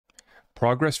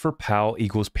progress for Powell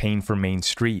equals pain for Main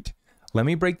Street. Let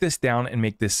me break this down and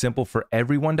make this simple for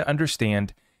everyone to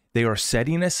understand. They are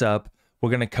setting us up. We're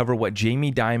going to cover what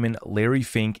Jamie Dimon, Larry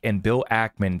Fink, and Bill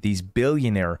Ackman, these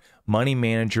billionaire money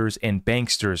managers and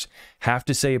banksters, have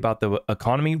to say about the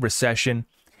economy, recession.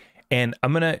 And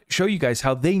I'm going to show you guys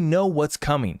how they know what's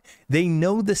coming. They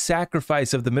know the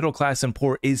sacrifice of the middle class and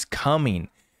poor is coming,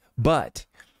 but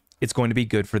it's going to be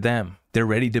good for them. They're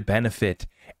ready to benefit.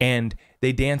 And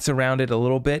they dance around it a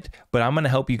little bit, but I'm going to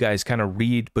help you guys kind of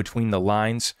read between the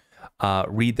lines,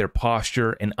 read their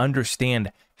posture, and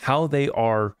understand how they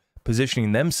are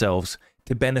positioning themselves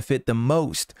to benefit the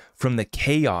most from the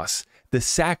chaos, the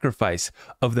sacrifice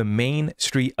of the Main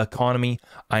Street economy.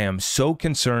 I am so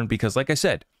concerned because, like I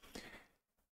said,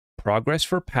 progress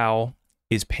for Powell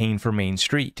is pain for Main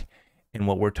Street. And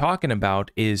what we're talking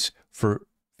about is for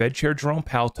Fed Chair Jerome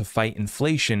Powell to fight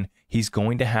inflation, he's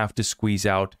going to have to squeeze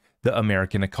out the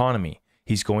American economy.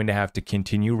 He's going to have to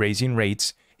continue raising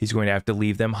rates. He's going to have to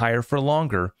leave them higher for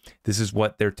longer. This is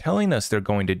what they're telling us they're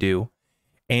going to do.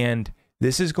 And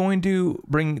this is going to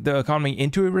bring the economy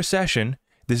into a recession.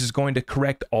 This is going to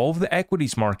correct all of the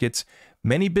equities markets.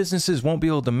 Many businesses won't be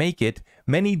able to make it.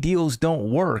 Many deals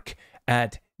don't work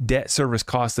at debt service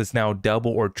cost that's now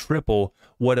double or triple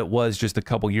what it was just a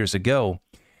couple years ago.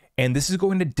 And this is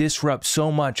going to disrupt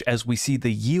so much as we see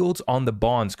the yields on the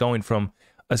bonds going from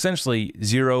essentially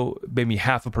 0, maybe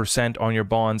 0.5% on your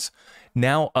bonds,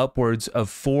 now upwards of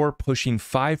 4, pushing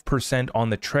 5% on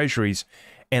the treasuries.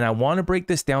 And I want to break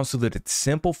this down so that it's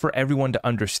simple for everyone to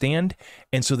understand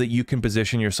and so that you can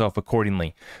position yourself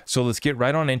accordingly. So let's get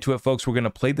right on into it, folks. We're going to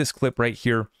play this clip right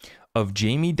here of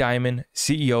Jamie Dimon,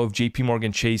 CEO of JP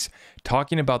Morgan Chase,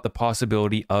 talking about the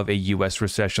possibility of a U.S.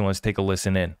 recession. Let's take a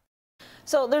listen in.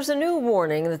 So there's a new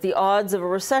warning that the odds of a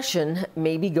recession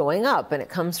may be going up, and it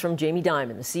comes from Jamie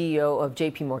Dimon, the CEO of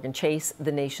JP Morgan Chase,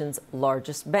 the nation's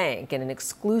largest bank. In an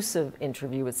exclusive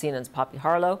interview with CNN's Poppy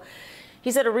Harlow, he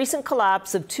said a recent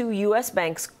collapse of 2 U.S.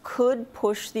 banks could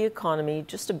push the economy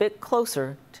just a bit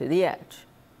closer to the edge.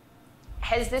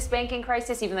 Has this banking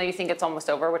crisis, even though you think it's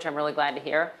almost over, which I'm really glad to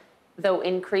hear, though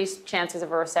increased chances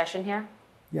of a recession here?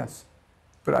 Yes.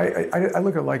 But I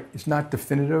look at it like it's not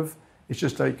definitive. It's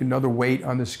just like another weight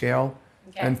on the scale.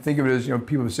 Okay. And think of it as,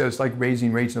 people have said it's like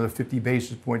raising rates another 50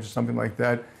 basis points or something like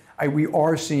that. We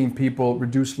are seeing people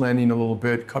reduce lending a little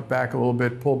bit, cut back a little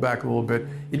bit, pull back a little bit.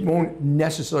 It won't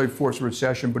necessarily force a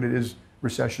recession, but it is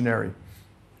recessionary.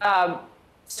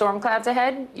 Storm clouds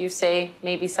ahead, you say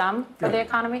maybe some for the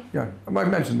economy? Yeah, I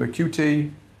mentioned the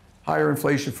QT, higher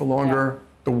inflation for longer,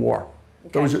 the war.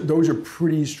 Okay. Those are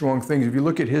pretty strong things. If you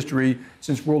look at history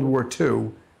since World War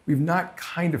II, we've not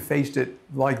kind of faced it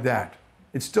like that.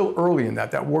 It's still early in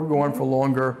that war go on for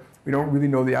longer. We don't really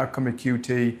know the outcome of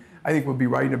QT. I think we'll be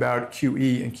writing about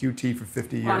QE and QT for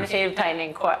 50 years. Quantitative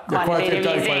tightening, quantitative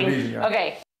easing. Yeah.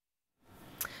 Okay.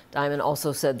 Dimon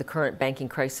also said the current banking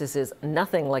crisis is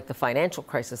nothing like the financial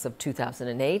crisis of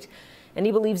 2008, and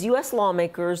he believes U.S.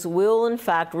 lawmakers will, in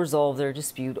fact, resolve their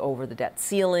dispute over the debt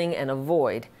ceiling and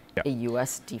avoid a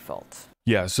U.S. default.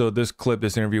 Yeah, so this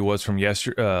interview was from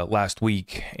last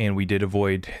week, and we did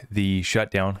avoid the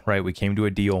shutdown, right? We came to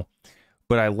a deal.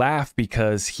 But I laugh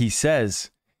because he says,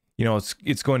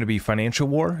 it's going to be financial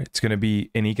war. It's going to be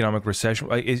an economic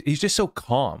recession. He's just so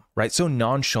calm, right? So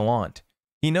nonchalant.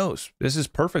 He knows this is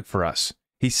perfect for us.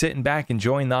 He's sitting back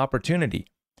enjoying the opportunity.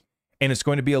 And it's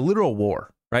going to be a literal war,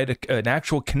 right? An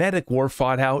actual kinetic war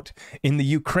fought out in the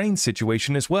Ukraine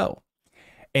situation as well.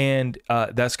 And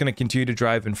that's going to continue to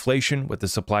drive inflation with the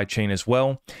supply chain as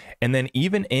well. And then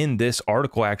even in this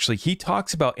article, actually, he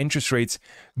talks about interest rates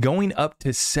going up to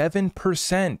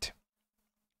 7%.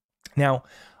 Now,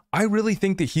 I really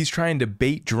think that he's trying to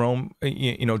bait Jerome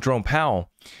Powell,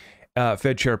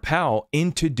 Fed Chair Powell,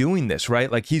 into doing this, right?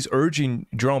 Like he's urging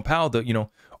Jerome Powell that,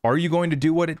 are you going to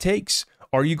do what it takes?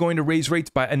 Are you going to raise rates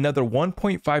by another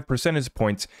 1.5 percentage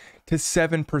points to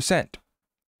 7%?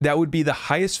 That would be the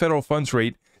highest federal funds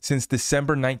rate since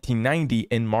December 1990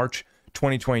 and March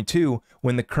 2022,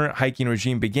 when the current hiking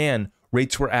regime began.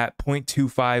 Rates were at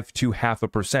 0.25 to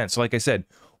 0.5%. So like I said,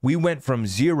 we went from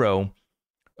zero,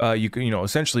 you can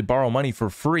essentially borrow money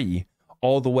for free,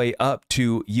 all the way up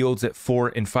to yields at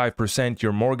 4 and 5%.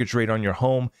 Your mortgage rate on your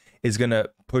home is going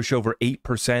to push over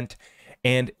 8%.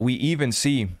 And we even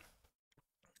see,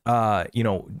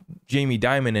 Jamie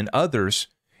Dimon and others,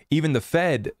 even the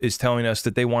Fed is telling us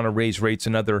that they want to raise rates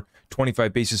another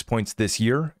 25 basis points this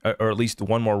year, or at least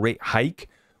one more rate hike.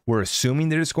 We're assuming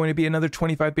that it's going to be another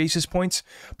 25 basis points,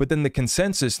 but then the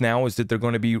consensus now is that they're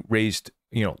going to be raised,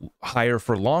 higher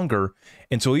for longer.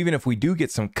 And so even if we do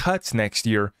get some cuts next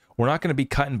year, We're not going to be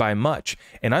cutting by much.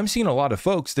 And I'm seeing a lot of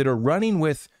folks that are running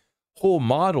with whole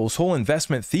models, whole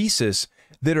investment thesis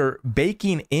that are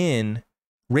baking in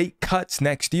rate cuts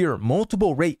next year,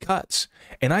 multiple rate cuts.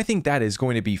 And I think that is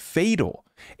going to be fatal.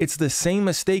 It's the same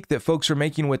mistake that folks are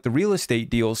making with the real estate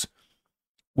deals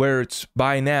where it's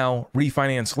buy now,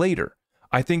 refinance later.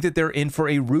 I think that they're in for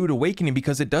a rude awakening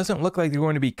because it doesn't look like they're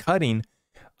going to be cutting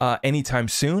anytime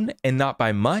soon, and not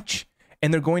by much.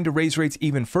 And they're going to raise rates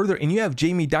even further. And you have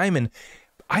Jamie Dimon.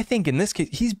 I think in this case,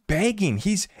 he's begging.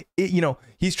 He's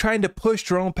trying to push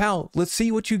Jerome Powell. Let's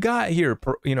see what you got here,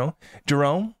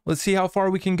 Jerome. Let's see how far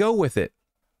we can go with it.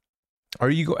 Do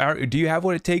you have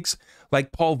what it takes,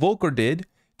 like Paul Volcker did,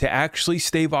 to actually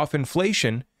stave off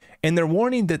inflation? And they're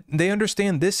warning that they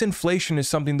understand this inflation is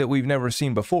something that we've never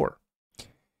seen before.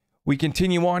 We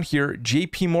continue on here.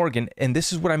 JP Morgan, and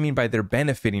this is what I mean by they're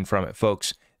benefiting from it,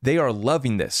 folks. They are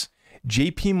loving this.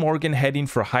 JP Morgan heading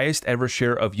for highest ever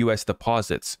share of U.S.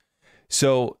 deposits.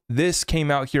 So this came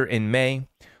out here in May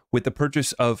with the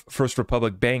purchase of First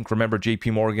Republic Bank. Remember,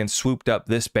 JP Morgan swooped up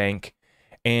this bank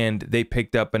and they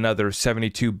picked up another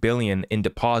 $72 billion in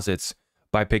deposits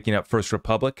by picking up First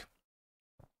Republic.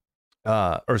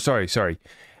 After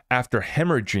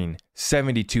hemorrhaging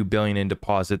 $72 billion in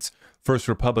deposits, First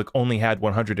Republic only had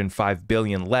 $105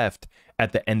 billion left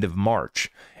at the end of March.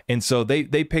 And so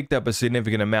they picked up a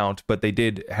significant amount, but they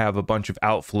did have a bunch of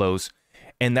outflows.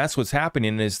 And that's what's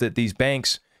happening is that these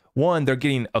banks, one, they're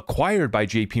getting acquired by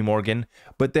JP Morgan,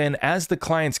 but then as the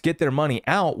clients get their money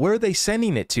out, where are they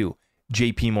sending it to?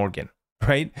 JP Morgan,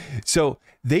 right? So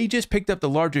they just picked up the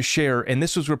largest share, and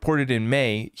this was reported in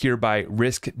May here by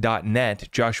risk.net,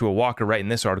 Joshua Walker writing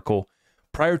this article.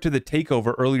 Prior to the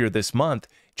takeover earlier this month,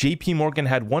 JP Morgan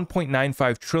had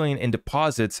 $1.95 trillion in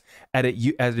deposits at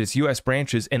its U.S.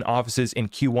 branches and offices in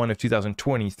Q1 of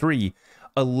 2023,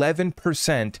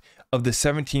 11% of the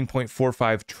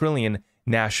 $17.45 trillion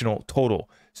national total.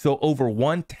 So over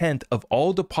 1/10 of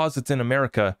all deposits in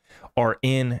America are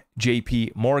in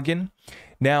JP Morgan.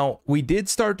 Now, we did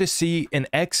start to see an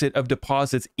exit of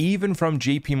deposits even from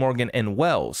JP Morgan and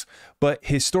Wells, but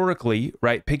historically,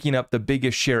 right, picking up the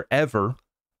biggest share ever.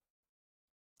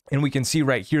 And we can see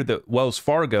right here that Wells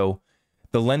Fargo,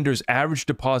 the lender's average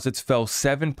deposits fell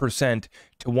 7%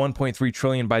 to $1.3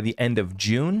 trillion by the end of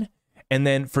June. And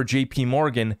then for JP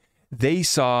Morgan, they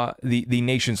saw the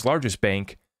nation's largest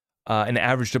bank, an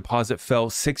average deposit fell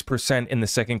 6% in the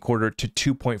second quarter to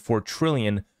 $2.4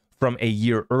 trillion from a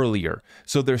year earlier.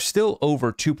 So they're still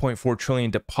over $2.4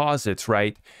 trillion deposits,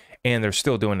 right? And they're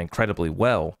still doing incredibly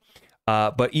well.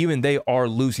 But even they are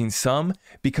losing some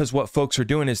because what folks are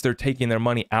doing is they're taking their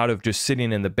money out of just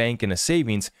sitting in the bank in a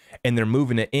savings and they're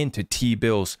moving it into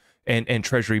T-bills and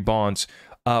treasury bonds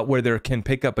where they can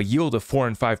pick up a yield of 4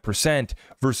 and 5%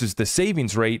 versus the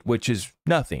savings rate, which is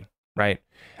nothing, right?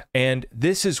 And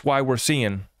this is why we're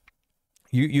seeing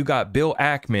you got Bill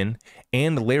Ackman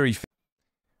and Larry.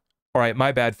 All right,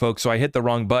 my bad, folks. So I hit the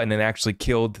wrong button and actually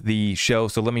killed the show.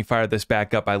 So let me fire this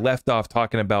back up. I left off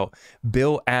talking about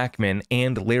Bill Ackman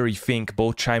and Larry Fink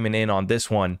both chiming in on this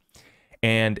one.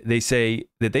 And they say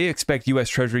that they expect U.S.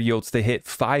 Treasury yields to hit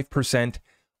 5%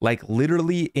 like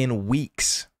literally in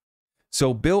weeks.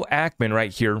 So Bill Ackman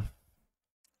right here,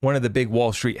 one of the big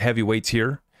Wall Street heavyweights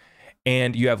here.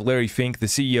 And you have Larry Fink, the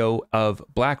CEO of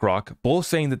BlackRock, both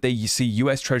saying that they see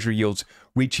U.S. Treasury yields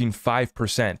reaching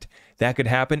 5%. That could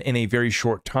happen in a very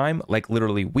short time, like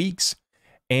literally weeks.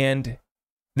 And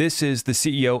this is the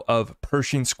CEO of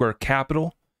Pershing Square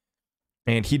Capital.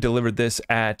 And he delivered this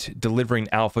at Delivering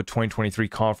Alpha 2023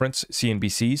 conference,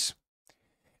 CNBC's.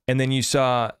 And then you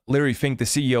saw Larry Fink, the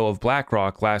CEO of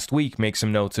BlackRock, last week make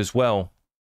some notes as well.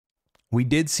 We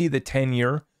did see the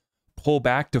 10-year pull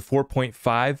back to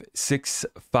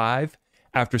 4.565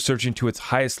 after surging to its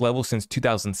highest level since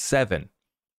 2007.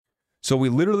 So we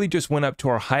literally just went up to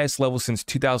our highest level since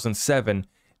 2007.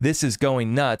 This is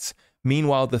going nuts.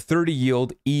 Meanwhile, the 30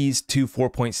 yield eased to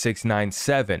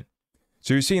 4.697.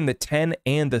 So you're seeing the 10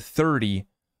 and the 30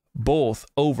 both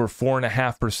over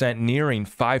 4.5%, nearing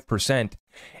 5%.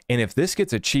 And if this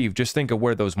gets achieved, just think of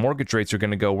where those mortgage rates are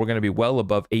going to go. We're going to be well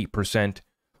above 8%.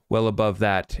 Well above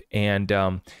that.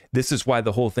 And this is why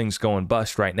the whole thing's going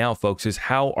bust right now, folks, is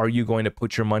how are you going to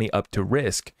put your money up to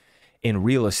risk in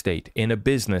real estate, in a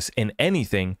business, in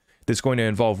anything that's going to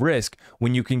involve risk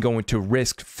when you can go into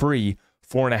risk-free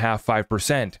 4.5%,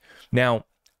 5%. Now,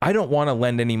 I don't want to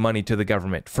lend any money to the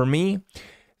government. For me,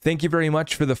 thank you very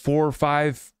much for the 4 or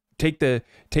 5. Take the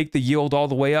yield all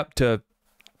the way up to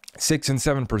 6 and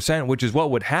 7%, which is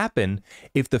what would happen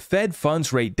if the Fed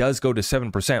funds rate does go to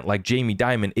 7%, like Jamie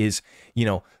Dimon is,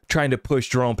 trying to push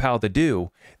Jerome Powell to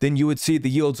do, then you would see the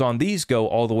yields on these go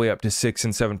all the way up to 6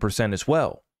 and 7% as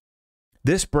well.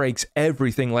 This breaks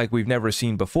everything like we've never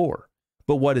seen before.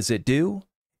 But what does it do?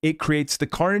 It creates the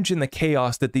carnage and the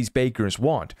chaos that these bankers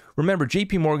want. Remember,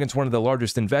 JP Morgan's one of the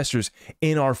largest investors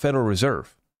in our Federal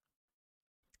Reserve.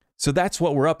 So that's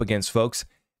what we're up against, folks.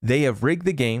 They have rigged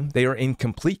the game. They are in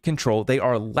complete control. They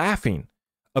are laughing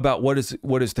about what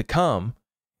is to come.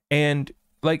 And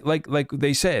like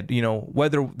they said,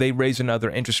 whether they raise another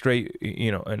interest rate,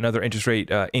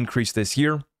 increase this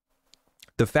year,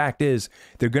 the fact is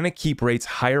they're going to keep rates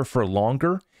higher for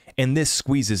longer, and this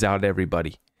squeezes out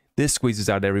everybody.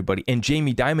 And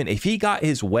Jamie Dimon, if he got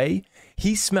his way,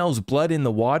 he smells blood in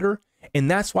the water,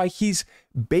 and that's why he's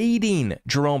baiting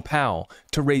Jerome Powell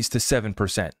to raise to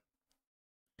 7%.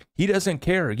 He doesn't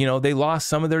care. They lost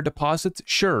some of their deposits,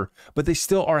 sure, but they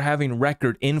still are having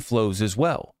record inflows as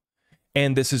well.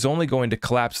 And this is only going to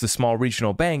collapse the small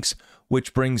regional banks,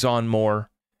 which brings on more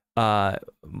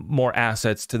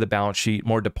assets to the balance sheet,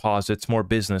 more deposits, more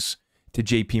business to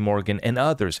JP Morgan and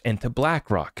others, and to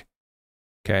BlackRock.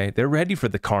 Okay, they're ready for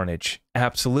the carnage.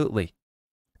 Absolutely.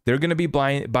 They're going to be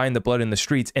buying the blood in the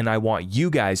streets, and I want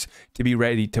you guys to be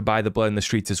ready to buy the blood in the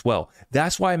streets as well.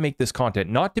 That's why I make this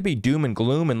content, not to be doom and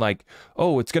gloom and like,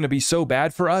 oh, it's going to be so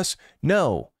bad for us.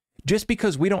 No, just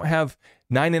because we don't have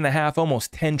 9.5,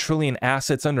 almost 10 trillion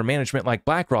assets under management like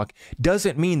BlackRock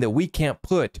doesn't mean that we can't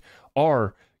put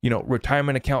our,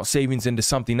 retirement account savings into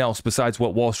something else besides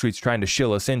what Wall Street's trying to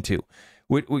shill us into.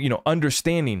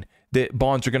 Understanding that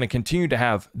bonds are going to continue to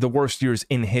have the worst years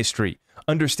in history,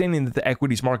 understanding that the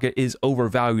equities market is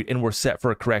overvalued and we're set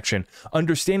for a correction,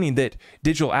 understanding that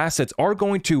digital assets are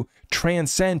going to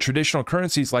transcend traditional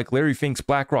currencies like Larry Fink's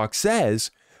BlackRock says,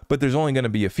 but there's only going to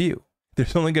be a few.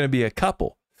 There's only going to be a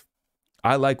couple.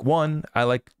 I like one, I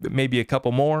like maybe a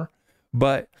couple more,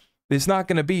 but it's not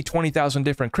going to be 20,000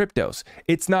 different cryptos.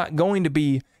 It's not going to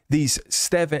be these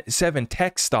seven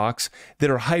tech stocks that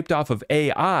are hyped off of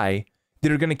AI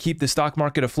that are going to keep the stock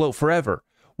market afloat forever.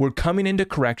 We're coming into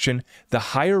correction. The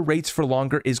higher rates for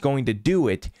longer is going to do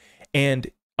it. And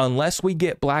unless we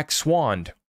get black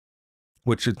swanned,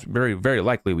 which is very, very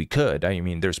likely we could. I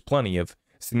mean, there's plenty of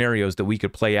scenarios that we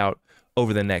could play out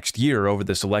over the next year, over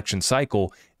this election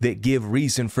cycle, that give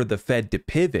reason for the Fed to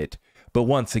pivot. But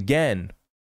once again,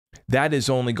 that is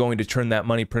only going to turn that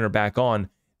money printer back on.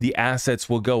 The assets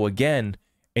will go again,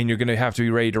 and you're going to have to be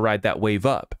ready to ride that wave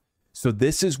up. So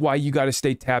this is why you got to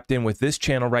stay tapped in with this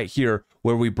channel right here,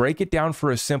 where we break it down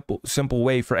for a simple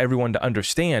way for everyone to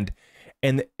understand,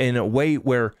 and in a way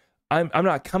where I'm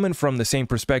not coming from the same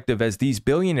perspective as these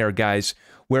billionaire guys,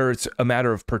 where it's a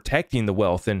matter of protecting the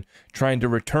wealth and trying to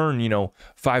return,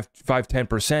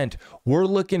 5-10%. We're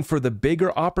looking for the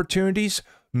bigger opportunities.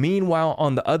 Meanwhile,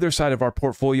 on the other side of our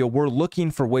portfolio, we're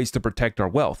looking for ways to protect our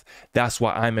wealth. That's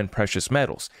why I'm in precious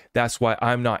metals. That's why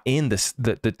I'm not in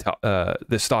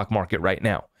the stock market right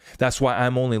now. That's why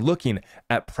I'm only looking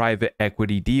at private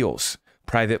equity deals,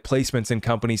 private placements in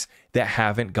companies that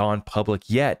haven't gone public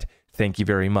yet. Thank you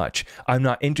very much. I'm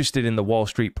not interested in the Wall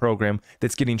Street program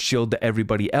that's getting shilled to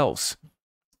everybody else,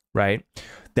 right?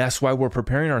 That's why we're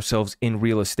preparing ourselves in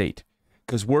real estate,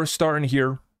 because we're starting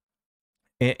here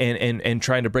and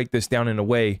trying to break this down in a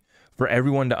way for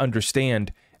everyone to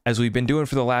understand, as we've been doing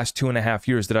for the last 2.5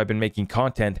 years that I've been making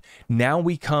content. Now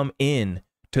we come in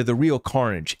to the real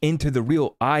carnage, into the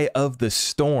real eye of the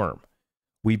storm.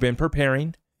 We've been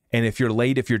preparing, and if you're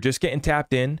late, if you're just getting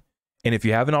tapped in, and if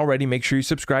you haven't already, make sure you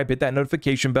subscribe, hit that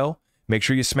notification bell, make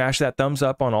sure you smash that thumbs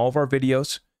up on all of our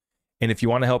videos. And if you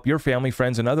want to help your family,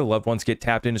 friends, and other loved ones get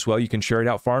tapped in as well, you can share it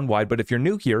out far and wide. But if you're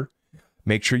new here,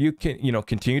 make sure you can,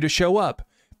 continue to show up,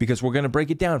 because we're going to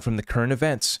break it down from the current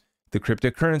events, the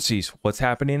cryptocurrencies, what's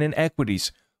happening in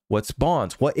equities, what's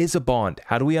bonds, what is a bond,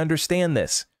 how do we understand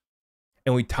this?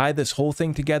 And we tie this whole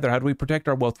thing together. How do we protect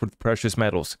our wealth with precious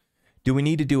metals? Do we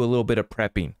need to do a little bit of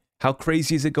prepping? How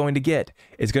crazy is it going to get?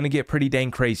 It's going to get pretty dang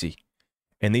crazy.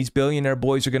 And these billionaire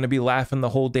boys are going to be laughing the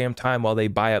whole damn time while they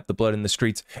buy up the blood in the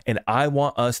streets. And I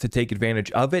want us to take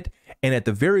advantage of it. And at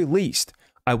the very least,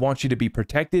 I want you to be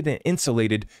protected and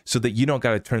insulated so that you don't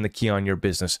got to turn the key on your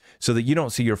business, so that you don't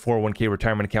see your 401k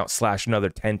retirement account slash another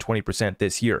 10-20%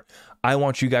 this year. I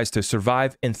want you guys to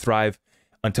survive and thrive.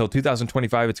 Until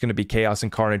 2025, it's going to be chaos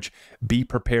and carnage. Be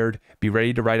prepared. Be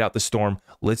ready to ride out the storm.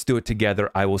 Let's do it together.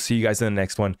 I will see you guys in the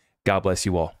next one. God bless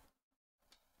you all.